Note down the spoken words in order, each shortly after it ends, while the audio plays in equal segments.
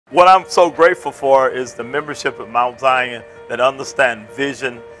What I'm so grateful for is the membership at Mount Zion that understand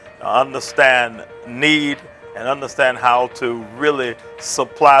vision, understand need, and understand how to really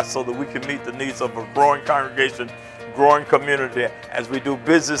supply so that we can meet the needs of a growing congregation, growing community. As we do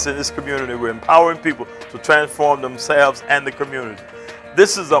business in this community, we're empowering people to transform themselves and the community.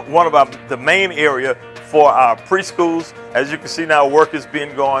 This is one of the main area for our preschools. As you can see now, work is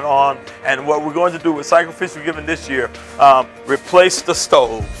being going on. And what we're going to do with Sacrificial Giving this year, replace the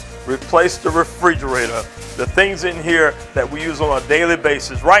stoves, replace the refrigerator, the things in here that we use on a daily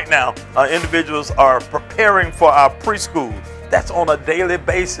basis. Right now, individuals are preparing for our preschool. That's on a daily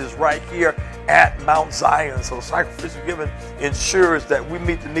basis right here at Mount Zion. So Sacrificial Giving ensures that we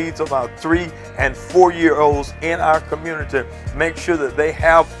meet the needs of our 3- and 4-year-olds in our community. Make sure that they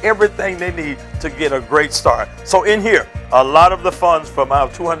have everything they need to get a great start. So in here, a lot of the funds from our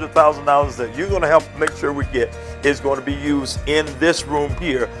 $200,000 that you're going to help make sure we get is going to be used in this room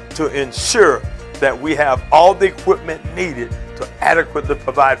here to ensure that we have all the equipment needed to adequately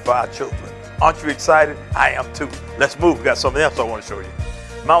provide for our children. Aren't you excited? I am too. Let's move. We've got something else I want to show you.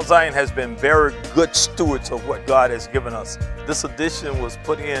 Mount Zion has been very good stewards of what God has given us. This addition was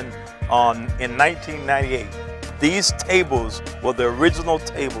put in 1998. These tables were the original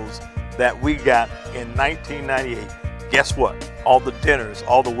tables that we got in 1998. Guess what? All the dinners,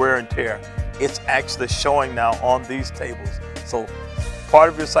 all the wear and tear, it's actually showing now on these tables. So part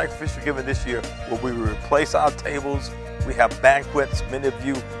of your sacrificial giving this year will be replace our tables. We have banquets. Many of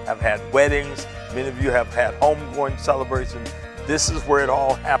you have had weddings. Many of you have had homegoing celebrations. This is where it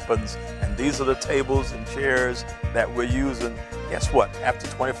all happens, and these are the tables and chairs that we're using. Guess what? After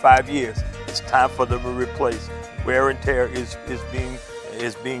 25 years, it's time for them to replace. Wear and tear is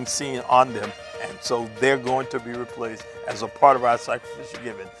being seen on them, and so they're going to be replaced as a part of our sacrificial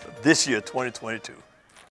giving this year, 2022.